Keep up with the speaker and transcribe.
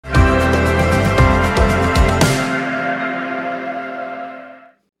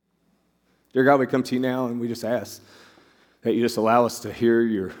Dear God, we come to you now and we just ask that you just allow us to hear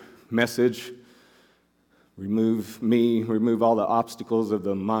your message. Remove all the obstacles of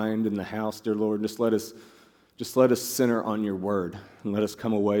the mind and the house, dear Lord. Just let us center on your word and let us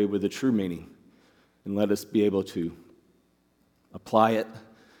come away with the true meaning and let us be able to apply it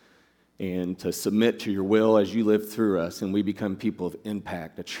and to submit to your will as you live through us and we become people of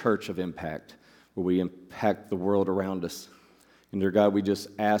impact, a church of impact, where we impact the world around us. And dear God, we just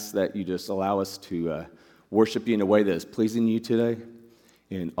ask that you just allow us to worship you in a way that is pleasing you today.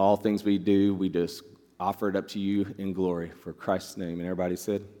 In all things we do, we just offer it up to you in glory for Christ's name. And everybody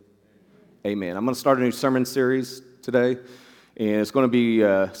said, Amen. I'm going to start a new sermon series today, and it's going to be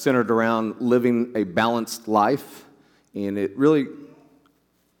centered around living a balanced life. And it really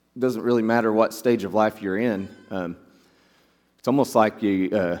doesn't really matter what stage of life you're in. It's almost like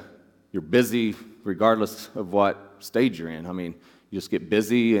you're busy regardless of what stage you're in. I mean, you just get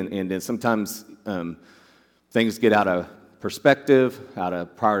busy, and then sometimes things get out of perspective, out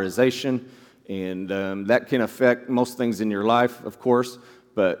of prioritization, and that can affect most things in your life, of course.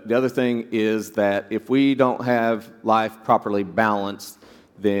 But the other thing is that if we don't have life properly balanced,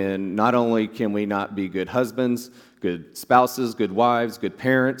 then not only can we not be good husbands, good spouses, good wives, good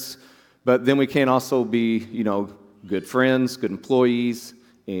parents, but then we can also be, good friends, good employees.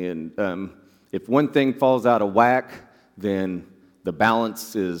 And if one thing falls out of whack, then the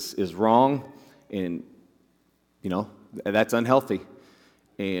balance is wrong, and that's unhealthy.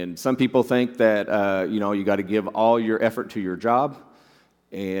 And some people think that you got to give all your effort to your job,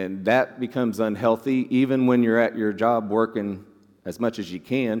 and that becomes unhealthy even when you're at your job working as much as you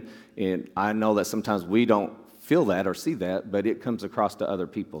can. And I know that sometimes we don't feel that or see that, but it comes across to other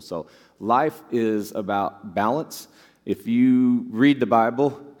people. So life is about balance. If you read the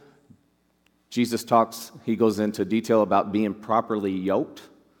Bible, Jesus he goes into detail about being properly yoked,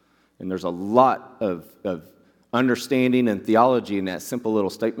 and there's a lot of understanding and theology in that simple little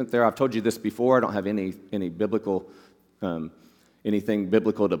statement there. I've told you this before. I don't have any biblical anything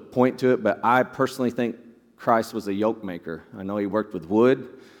biblical to point to it, but I personally think Christ was a yoke maker. I know he worked with wood.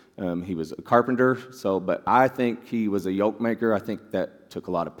 He was a carpenter, but I think he was a yoke maker. I think that took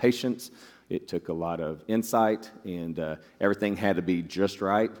a lot of patience. It took a lot of insight, and everything had to be just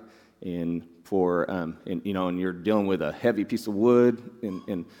right. And and you're dealing with a heavy piece of wood,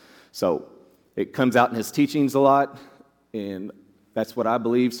 and so it comes out in his teachings a lot, and that's what I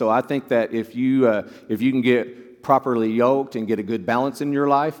believe. So I think that if you can get properly yoked and get a good balance in your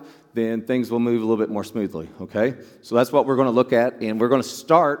life, then things will move a little bit more smoothly, okay? So that's what we're going to look at, and we're going to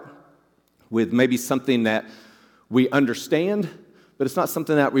start with maybe something that we understand, but it's not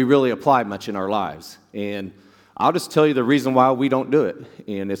something that we really apply much in our lives. And I'll just tell you the reason why we don't do it,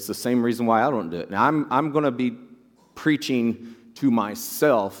 and it's the same reason why I don't do it. Now, I'm going to be preaching to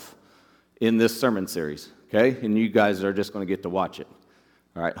myself in this sermon series, okay? And you guys are just going to get to watch it,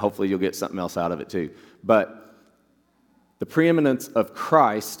 all right? Hopefully you'll get something else out of it too. But the preeminence of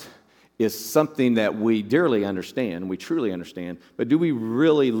Christ is something that we dearly understand, we truly understand, but do we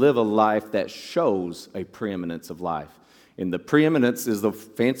really live a life that shows a preeminence of life? And the preeminence is the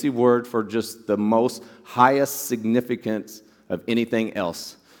fancy word for just the most highest significance of anything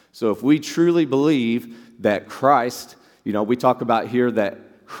else. So if we truly believe that Christ, we talk about here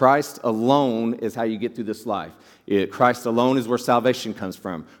that Christ alone is how you get through this life. Christ alone is where salvation comes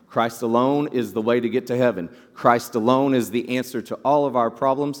from. Christ alone is the way to get to heaven. Christ alone is the answer to all of our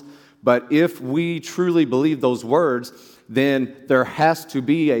problems. But if we truly believe those words, then there has to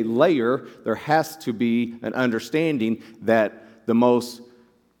be a layer, there has to be an understanding that the most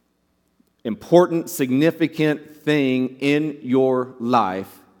important, significant thing in your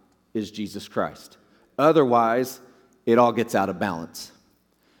life is Jesus Christ. Otherwise, it all gets out of balance.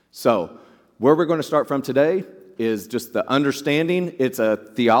 So, where we're going to start from today is just the understanding. It's a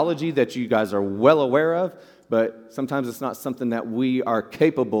theology that you guys are well aware of, but sometimes it's not something that we are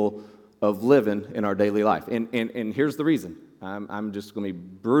capable of living in our daily life. And here's the reason. I'm just going to be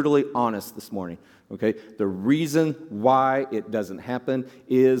brutally honest this morning, okay? The reason why it doesn't happen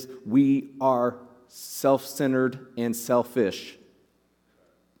is we are self-centered and selfish,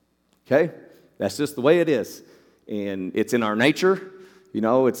 okay? That's just the way it is. And it's in our nature.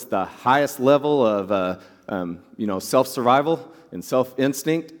 It's the highest level of self-survival and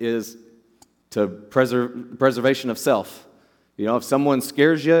self-instinct is to preservation of self. If someone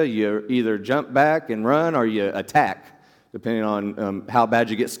scares you, you either jump back and run or you attack, depending on how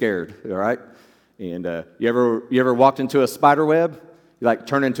bad you get scared, all right? And you ever walked into a spider web? You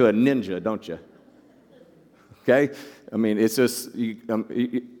turn into a ninja, don't you? Okay? I mean, it's just,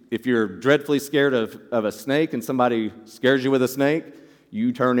 if you're dreadfully scared of a snake and somebody scares you with a snake,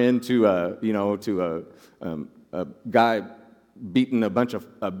 you turn into a guy beating a bunch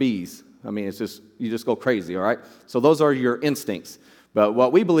of bees. I mean, you just go crazy, all right? So those are your instincts. But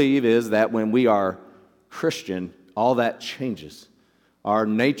what we believe is that when we are Christian, all that changes. Our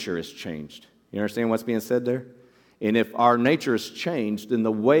nature is changed. You understand what's being said there? And if our nature is changed, then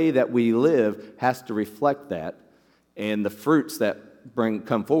the way that we live has to reflect that, and the fruits that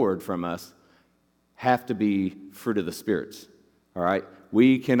come forward from us have to be fruit of the spirits. All right?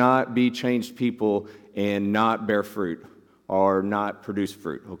 We cannot be changed people and not bear fruit or not produce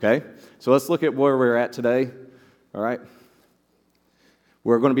fruit, okay? So let's look at where we're at today. All right?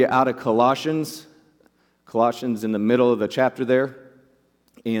 We're going to be out of Colossians. Colossians in the middle of the chapter there.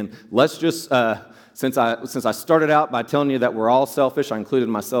 And let's just, since I started out by telling you that we're all selfish, I included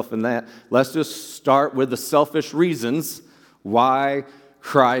myself in that, let's just start with the selfish reasons why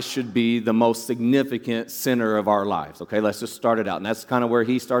Christ should be the most significant center of our lives. Okay, let's just start it out. And that's kind of where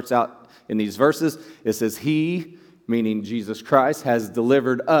he starts out in these verses. It says, he, meaning Jesus Christ, has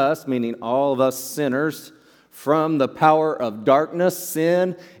delivered us, meaning all of us sinners, from the power of darkness,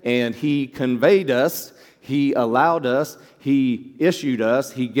 sin, and he conveyed us, he allowed us, he issued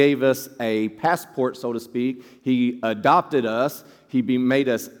us, he gave us a passport, so to speak, he adopted us, he made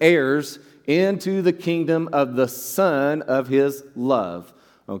us heirs into the kingdom of the Son of his love.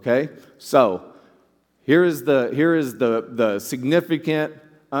 Okay? So, here is the significant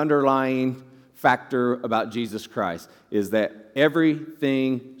underlying factor about Jesus Christ, is that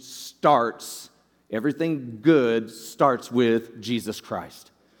everything good starts with Jesus Christ.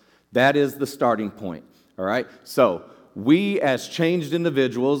 That is the starting point. All right? So, we as changed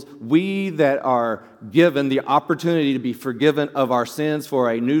individuals, we that are given the opportunity to be forgiven of our sins for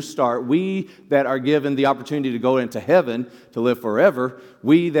a new start, we that are given the opportunity to go into heaven to live forever,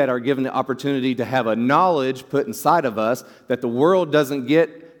 we that are given the opportunity to have a knowledge put inside of us that the world doesn't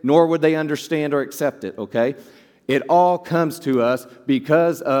get, nor would they understand or accept it, okay? It all comes to us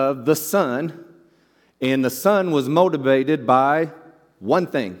because of the Son, and the Son was motivated by one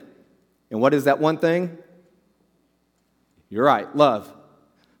thing. And what is that one thing? You're right, love.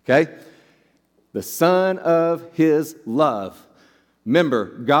 Okay? The Son of his love. Remember,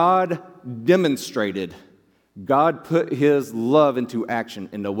 God put his love into action.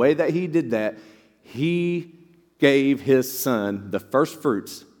 And the way that he did that, he gave his Son the first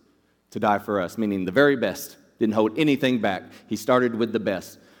fruits to die for us, meaning the very best. Didn't hold anything back. He started with the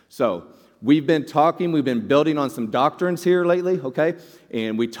best. So, we've been building on some doctrines here lately, okay?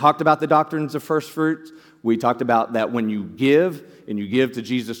 And we talked about the doctrines of first fruits. We talked about that when you give, and you give to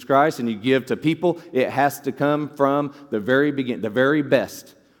Jesus Christ, and you give to people, it has to come from the very beginning, the very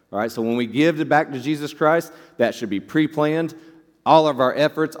best. All right, so when we give back to Jesus Christ, that should be pre-planned. All of our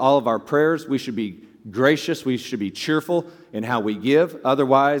efforts, all of our prayers, we should be gracious, we should be cheerful in how we give.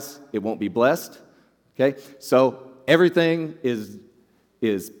 Otherwise, it won't be blessed. Okay, so everything is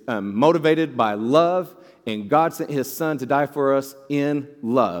motivated by love, and God sent his Son to die for us in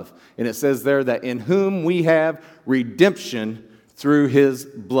love. And it says there that in whom we have redemption through his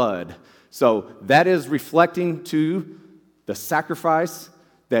blood. So that is reflecting to the sacrifice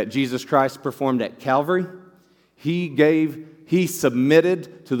that Jesus Christ performed at Calvary. He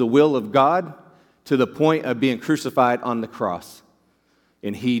submitted to the will of God to the point of being crucified on the cross.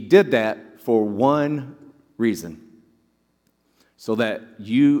 And he did that for one reason: so that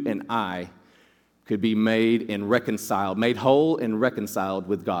you and I could be made whole and reconciled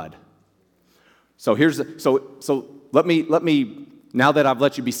with God. So let me now that I've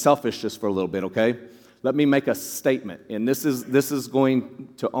let you be selfish just for a little bit, okay? Let me make a statement, and this is going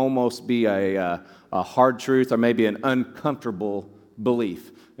to almost be a hard truth, or maybe an uncomfortable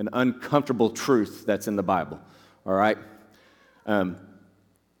belief, an uncomfortable truth that's in the Bible. All right.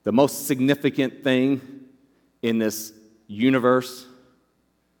 The most significant thing in this universe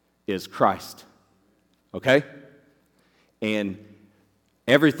is Christ. Okay? And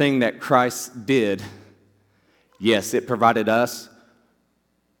everything that Christ did, yes, it provided us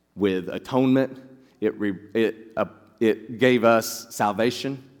with atonement. It gave us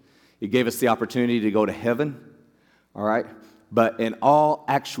salvation. It gave us the opportunity to go to heaven. All right? But in all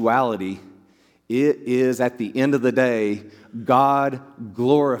actuality, it is at the end of the day, God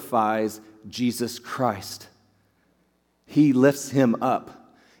glorifies Jesus Christ. He lifts him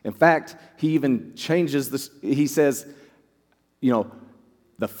up. In fact, he even changes this. He says,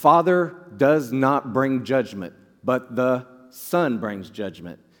 the Father does not bring judgment, but the Son brings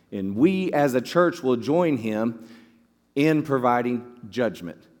judgment. And we as a church will join him in providing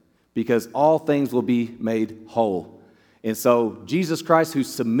judgment, because all things will be made whole. And so Jesus Christ,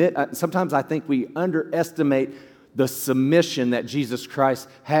 sometimes I think we underestimate the submission that Jesus Christ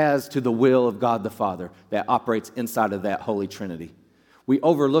has to the will of God the Father that operates inside of that Holy Trinity. We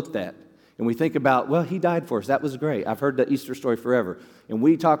overlook that, and we think about, well, he died for us. That was great. I've heard the Easter story forever. And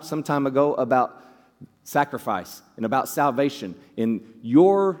we talked some time ago about sacrifice and about salvation. And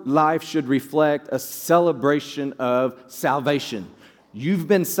your life should reflect a celebration of salvation. You've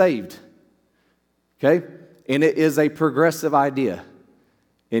been saved, okay? And it is a progressive idea.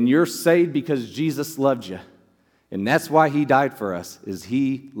 And you're saved because Jesus loved you. And that's why he died for us, is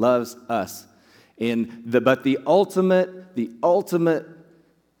he loves us. But the ultimate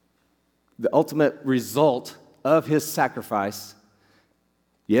result of his sacrifice,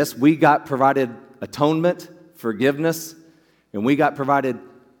 yes, we got provided atonement, forgiveness, and we got provided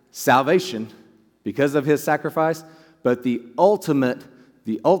salvation because of his sacrifice. But the ultimate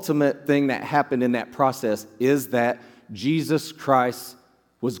thing that happened in that process is that Jesus Christ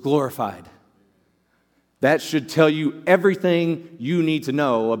was glorified. That should tell you everything you need to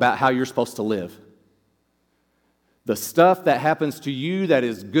know about how you're supposed to live. The stuff that happens to you that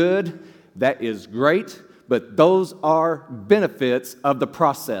is good, that is great, but those are benefits of the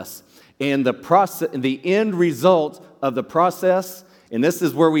process. And the end result of the process, and this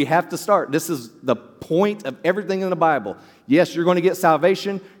is where we have to start. This is the point of everything in the Bible. Yes, you're going to get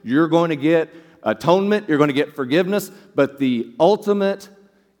salvation, you're going to get atonement, you're going to get forgiveness, but the ultimate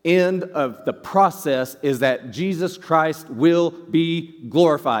end of the process is that Jesus Christ will be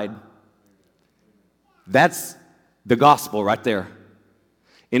glorified. That's the gospel right there.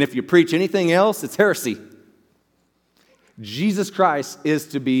 And if you preach anything else, it's heresy. Jesus Christ is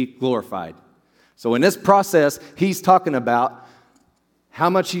to be glorified. So in this process, he's talking about how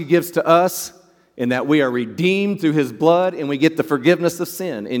much he gives to us and that we are redeemed through his blood and we get the forgiveness of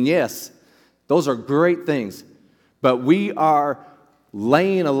sin. And yes, those are great things. But we are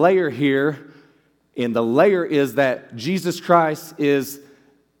laying a layer here, and the layer is that Jesus Christ is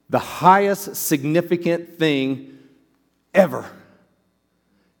the highest significant thing ever.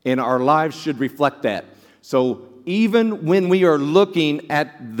 And our lives should reflect that. So even when we are looking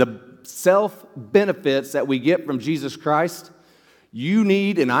at the self-benefits that we get from Jesus Christ, you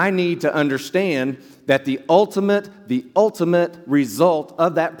need and I need to understand that the ultimate result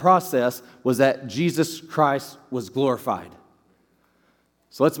of that process was that Jesus Christ was glorified.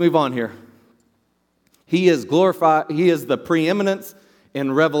 So let's move on here. He is glorified. He is the preeminence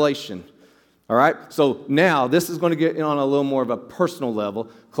in revelation. All right? So now this is going to get on a little more of a personal level.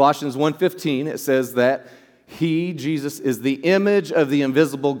 Colossians 1:15, it says that he, Jesus, is the image of the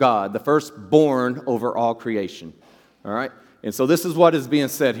invisible God, the firstborn over all creation. All right? And so this is what is being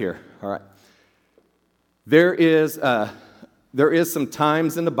said here. All right? There is some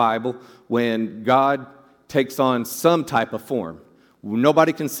times in the Bible when God takes on some type of form.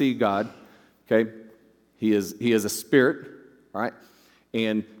 Nobody can see God, okay? He is a spirit, all right?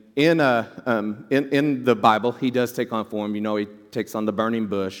 And in the Bible, he does take on form. You know, he takes on the burning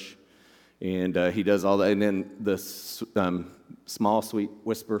bush, and he does all that. And then the small, sweet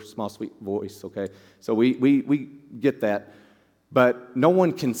whisper, small, sweet voice, okay? So we get that. But no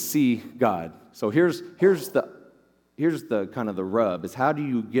one can see God. So here's the kind of the rub, is how do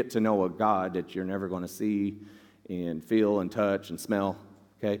you get to know a God that you're never going to see and feel and touch and smell,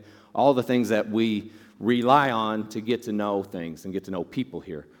 okay? All the things that we rely on to get to know things and get to know people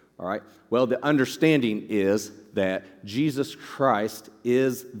here, all right? Well, the understanding is that Jesus Christ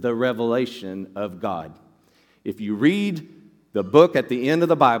is the revelation of God. If you read the book at the end of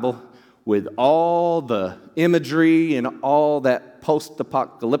the Bible with all the imagery and all that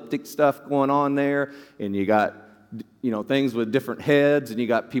post-apocalyptic stuff going on there, and you got, you know, things with different heads, and you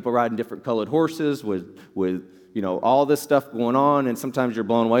got people riding different colored horses with you know, all this stuff going on, and sometimes you're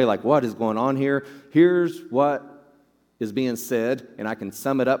blown away, like, what is going on here? Here's what is being said, and I can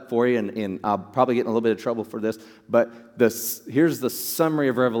sum it up for you, and I'll probably get in a little bit of trouble for this, but here's the summary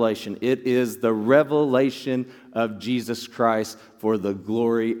of Revelation. It is the revelation of Jesus Christ for the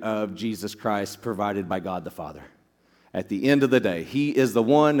glory of Jesus Christ provided by God the Father. At the end of the day, he is the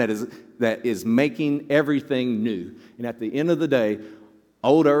one that is making everything new. And at the end of the day,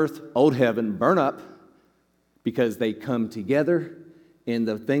 old earth, old heaven burn up because they come together, and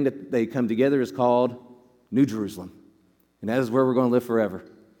the thing that they come together is called New Jerusalem. And that is where we're going to live forever,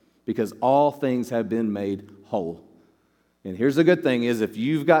 because all things have been made whole. And here's the good thing is, if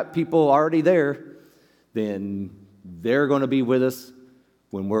you've got people already there, then they're going to be with us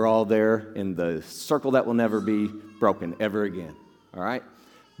when we're all there in the circle that will never be broken ever again. All right?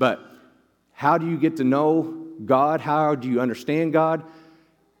 But how do you get to know God? How do you understand God?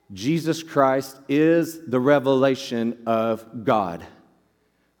 Jesus Christ is the revelation of God.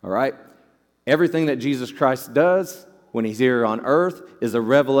 All right? Everything that Jesus Christ does when he's here on earth is a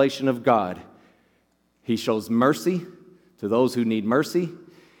revelation of God. He shows mercy to those who need mercy.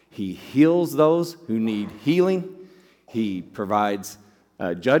 He heals those who need healing. He provides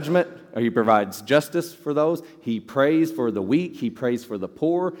judgment, or he provides justice for those. He prays for the weak. He prays for the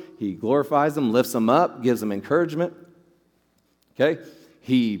poor. He glorifies them, lifts them up, gives them encouragement. Okay?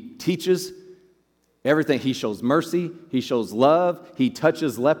 He teaches everything. He shows mercy. He shows love. He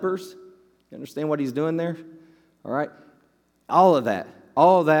touches lepers. You understand what he's doing there? All right? All of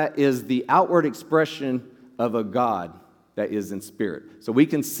that is the outward expression of a God that is in spirit. So we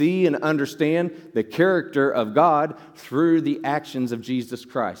can see and understand the character of God through the actions of Jesus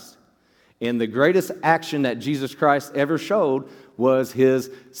Christ. And the greatest action that Jesus Christ ever showed was his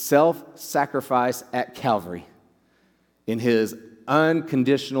self-sacrifice at Calvary, in his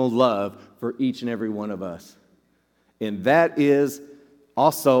unconditional love for each and every one of us. And that is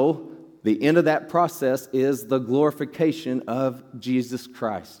also, the end of that process is the glorification of Jesus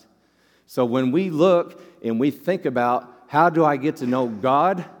Christ. So when we look and we think about, how do I get to know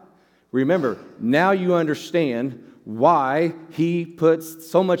God? Remember, now you understand why he puts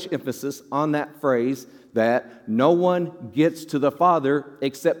so much emphasis on that phrase that no one gets to the Father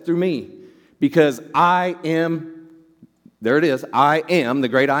except through me. Because I am, there it is, I am the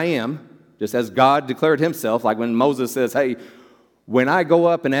great I am, just as God declared himself, like when Moses says, hey, when I go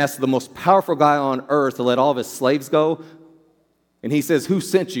up and ask the most powerful guy on earth to let all of his slaves go, and he says, who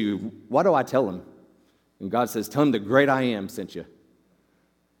sent you? What do I tell him? And God says, tell him the great I am sent you.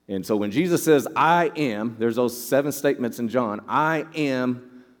 And so when Jesus says, I am, there's those 7 statements in John, I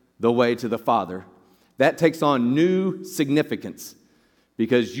am the way to the Father. That takes on new significance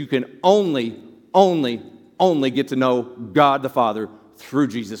because you can only get to know God the Father through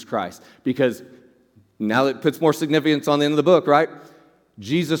Jesus Christ. Because now it puts more significance on the end of the book, right?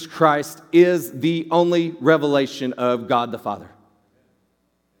 Jesus Christ is the only revelation of God the Father.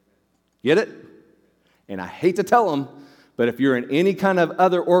 Get it? And I hate to tell them, but if you're in any kind of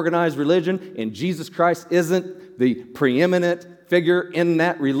other organized religion and Jesus Christ isn't the preeminent figure in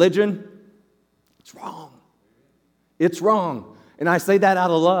that religion, it's wrong. It's wrong. And I say that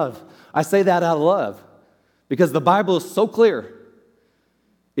out of love. I say that out of love because the Bible is so clear.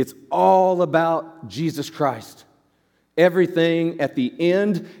 It's all about Jesus Christ. Everything at the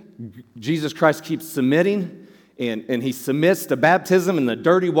end, Jesus Christ keeps submitting. And he submits to baptism in the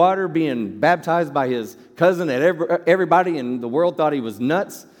dirty water, being baptized by his cousin that everybody in the world thought he was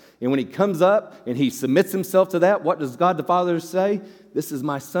nuts. And when he comes up and he submits himself to that, what does God the Father say? This is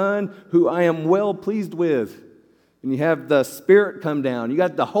my Son who I am well pleased with. And you have the Spirit come down. You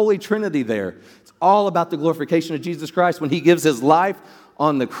got the Holy Trinity there. It's all about the glorification of Jesus Christ. When he gives his life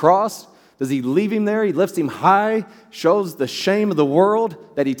on the cross, does he leave him there? He lifts him high, shows the shame of the world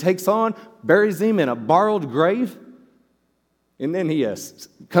that he takes on, buries him in a borrowed grave, and then he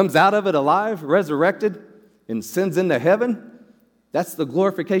comes out of it alive, resurrected, and sends into heaven. That's the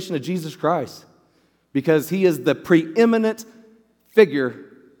glorification of Jesus Christ because he is the preeminent figure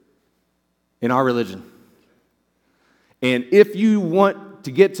in our religion. And if you want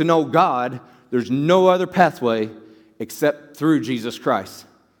to get to know God, there's no other pathway except through Jesus Christ.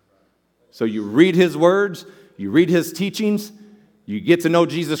 So you read his words, you read his teachings, you get to know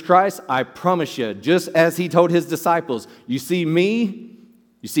Jesus Christ. I promise you, just as he told his disciples, you see me,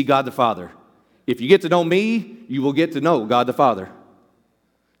 you see God the Father. If you get to know me, you will get to know God the Father.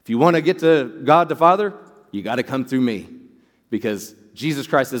 If you want to get to God the Father, you got to come through me because Jesus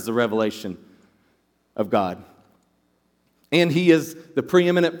Christ is the revelation of God. And he is the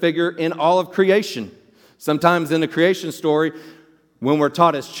preeminent figure in all of creation. Sometimes in the creation story, when we're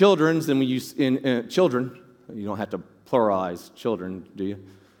taught as children, and we use children, you don't have to pluralize children, do you?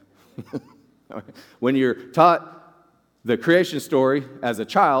 When you're taught the creation story as a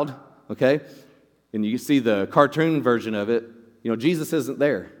child, okay, and you see the cartoon version of it, Jesus isn't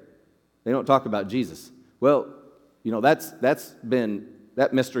there. They don't talk about Jesus. Well, that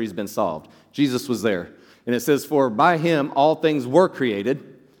mystery's been solved. Jesus was there. And it says, for by him all things were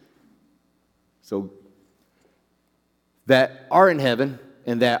created. So that are in heaven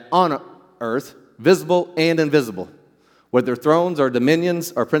and that on earth, visible and invisible, whether thrones or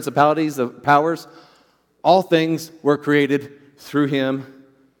dominions or principalities or powers, all things were created through him,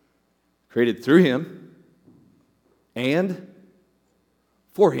 and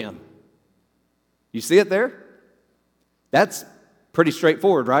for him. You see it there? That's pretty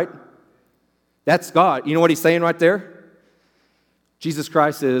straightforward, right? That's God. You know what he's saying right there? Jesus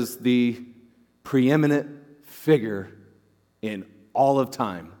Christ is the preeminent figure in all of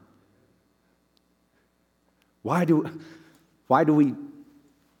time. Why do we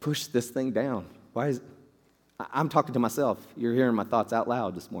push this thing down? I'm talking to myself. You're hearing my thoughts out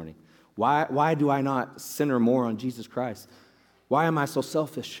loud this morning. Why do I not center more on Jesus Christ? Why am I so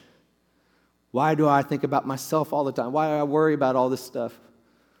selfish? Why do I think about myself all the time? Why do I worry about all this stuff?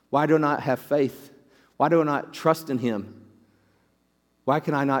 Why do I not have faith? Why do I not trust in Him? Why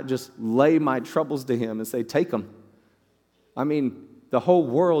can I not just lay my troubles to Him and say, take them? I mean, the whole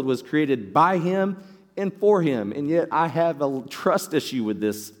world was created by Him and for Him, and yet I have a trust issue with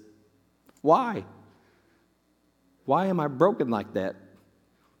this. Why? Why am I broken like that?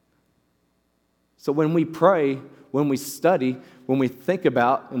 So when we pray, when we study, when we think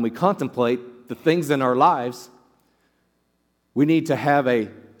about and we contemplate the things in our lives, we need to have a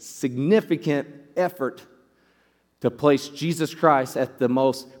significant effort to place Jesus Christ at the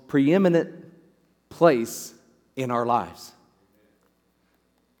most preeminent place in our lives.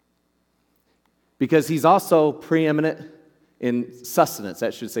 Because He's also preeminent in sustenance.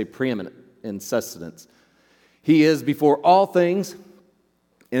 That should say preeminent in sustenance. He is before all things,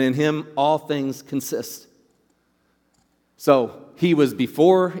 and in Him all things consist. So He was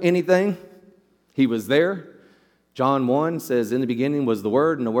before anything. He was there. John 1 says, in the beginning was the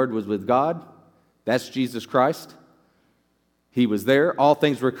Word, and the Word was with God. That's Jesus Christ. He was there. All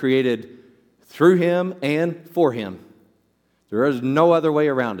things were created through Him and for Him. There is no other way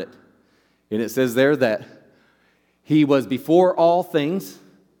around it. And it says there that He was before all things.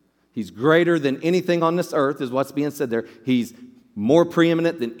 He's greater than anything on this earth, is what's being said there. He's more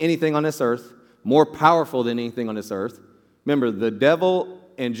preeminent than anything on this earth, more powerful than anything on this earth. Remember, the devil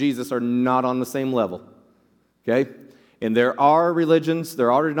and Jesus are not on the same level. Okay? And there are religions,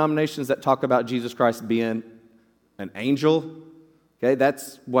 there are denominations that talk about Jesus Christ being an angel. Okay,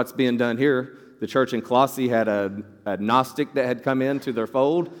 that's what's being done here. The church in Colossae had a Gnostic that had come into their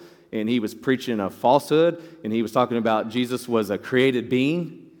fold, and he was preaching a falsehood, and he was talking about Jesus was a created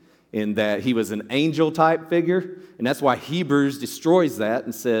being, and that He was an angel type figure, and that's why Hebrews destroys that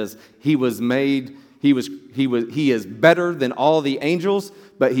and says He is better than all the angels,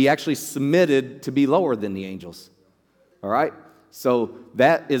 but He actually submitted to be lower than the angels. All right? So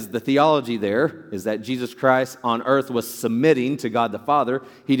that is the theology there, is that Jesus Christ on earth was submitting to God the Father.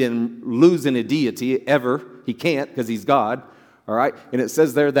 He didn't lose any deity ever. He can't because He's God. All right? And it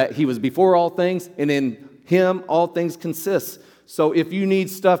says there that He was before all things, and in Him all things consist. So if you need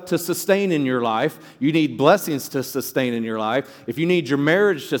stuff to sustain in your life, you need blessings to sustain in your life, if you need your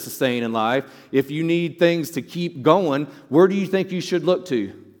marriage to sustain in life, if you need things to keep going, where do you think you should look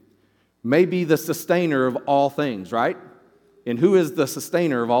to? Maybe the sustainer of all things, right? And who is the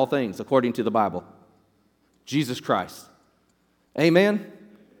sustainer of all things according to the Bible? Jesus Christ. Amen?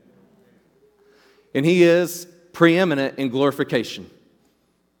 And He is preeminent in glorification.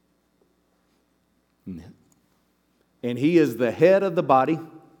 And He is the head of the body,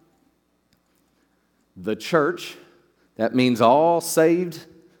 the church. That means all saved,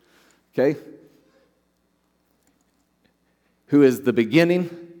 okay? Who is the beginning,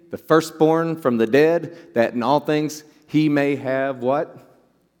 the firstborn from the dead, that in all things He may have what?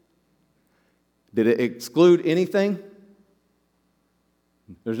 Did it exclude anything?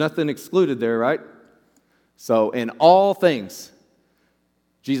 There's nothing excluded there, right? So in all things,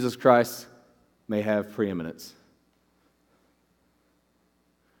 Jesus Christ may have preeminence.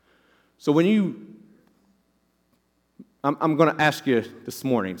 So I'm going to ask you this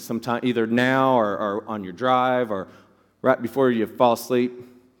morning, sometime either now or on your drive or right before you fall asleep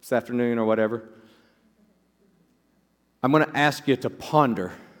this afternoon or whatever, I'm going to ask you to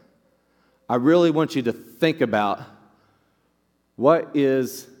ponder. I really want you to think about what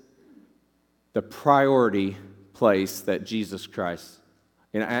is the priority place that Jesus Christ,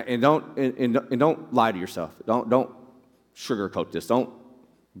 and don't lie to yourself. Don't sugarcoat this. Don't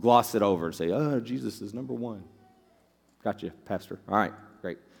gloss it over and say, oh, Jesus is number one. Got you, Pastor. All right,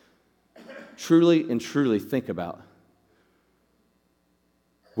 great. Truly and truly think about,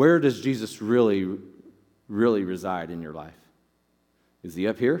 where does Jesus really reside in your life? Is He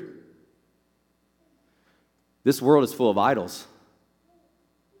up here? This world is full of idols.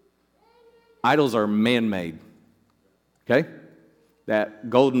 Idols are man-made. Okay? That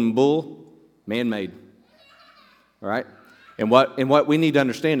golden bull, man-made. All right? And what we need to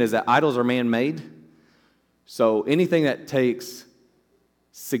understand is that idols are man-made. So anything that takes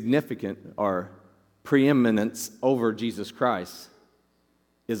significant or preeminence over Jesus Christ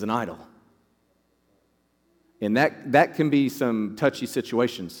is an idol. And that can be some touchy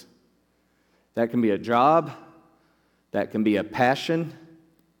situations. That can be a job. That can be a passion.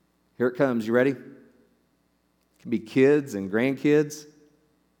 Here it comes. You ready? It can be kids and grandkids.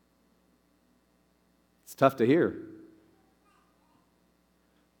 It's tough to hear.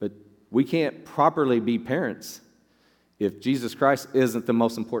 But we can't properly be parents if Jesus Christ isn't the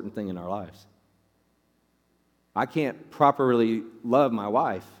most important thing in our lives. I can't properly love my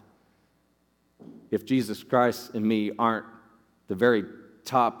wife if Jesus Christ and me aren't the very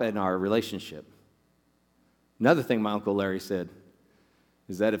top in our relationship. Another thing my Uncle Larry said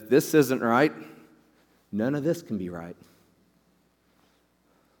is that if this isn't right, none of this can be right.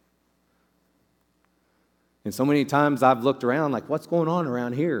 And so many times I've looked around like, what's going on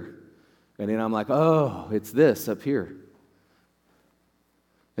around here? And then I'm like, oh, it's this up here.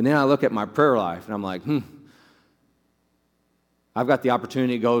 And then I look at my prayer life and I'm like, I've got the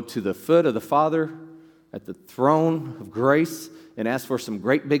opportunity to go to the foot of the Father at the throne of grace and ask for some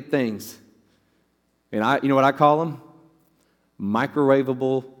great big things. And you know what I call them?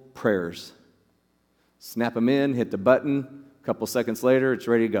 Microwavable prayers. Snap them in, hit the button, a couple seconds later, it's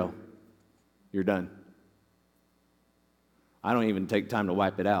ready to go. You're done. I don't even take time to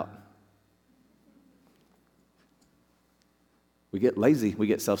wipe it out. We get lazy, we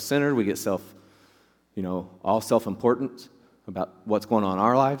get self-centered, we get all self-important about what's going on in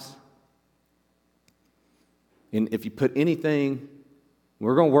our lives. And if you put anything,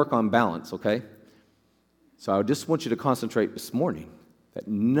 we're going to work on balance, okay? So I just want you to concentrate this morning that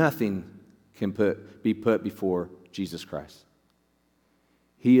nothing can be put before Jesus Christ.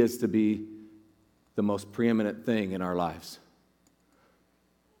 He is to be the most preeminent thing in our lives.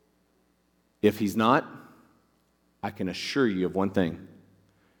 If he's not, I can assure you of one thing.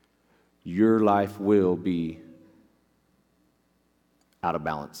 Your life will be out of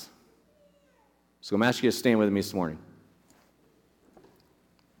balance. So I'm going to ask you to stand with me this morning.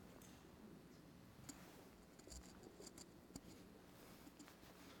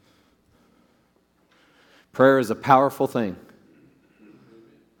 Prayer is a powerful thing.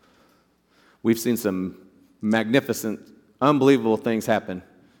 We've seen some magnificent, unbelievable things happen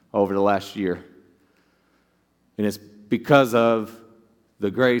over the last year. And it's because of the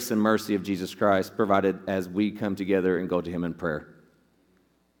grace and mercy of Jesus Christ provided as we come together and go to him in prayer.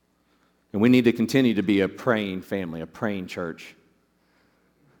 And we need to continue to be a praying family, a praying church.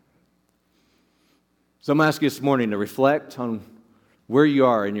 So I'm going to ask you this morning to reflect on where you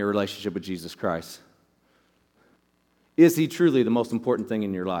are in your relationship with Jesus Christ. Is he truly the most important thing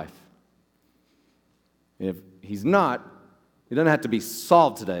in your life? And if he's not, it doesn't have to be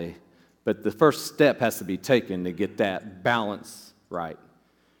solved today, but the first step has to be taken to get that balance right.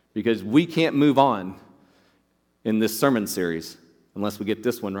 Because we can't move on in this sermon series unless we get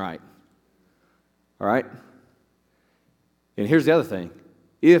this one right. All right? And here's the other thing.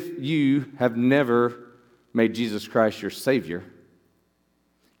 If you have never made Jesus Christ your Savior,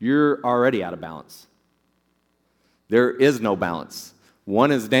 you're already out of balance. There is no balance.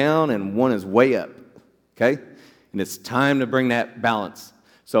 One is down and one is way up. Okay? And it's time to bring that balance.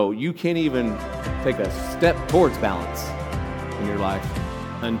 So you can't even take a step towards balance in your life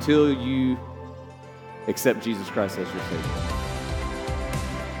until you accept Jesus Christ as your Savior.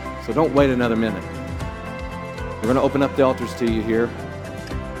 So don't wait another minute. We're going to open up the altars to you here.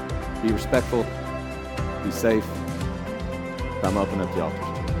 Be respectful. Be safe. I'm going to open up the altars to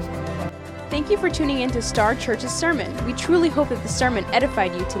you. Thank you for tuning in to Star Church's sermon. We truly hope that the sermon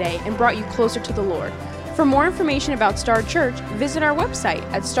edified you today and brought you closer to the Lord. For more information about Star Church, visit our website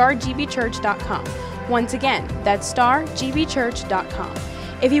at stargbchurch.com. Once again, that's stargbchurch.com.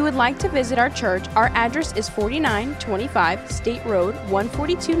 If you would like to visit our church, our address is 4925 State Road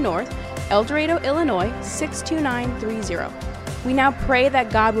 142 North, El Dorado, Illinois 62930. We now pray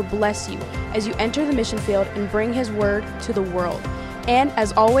that God will bless you as you enter the mission field and bring his word to the world. And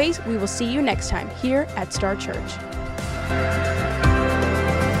as always, we will see you next time here at Star Church.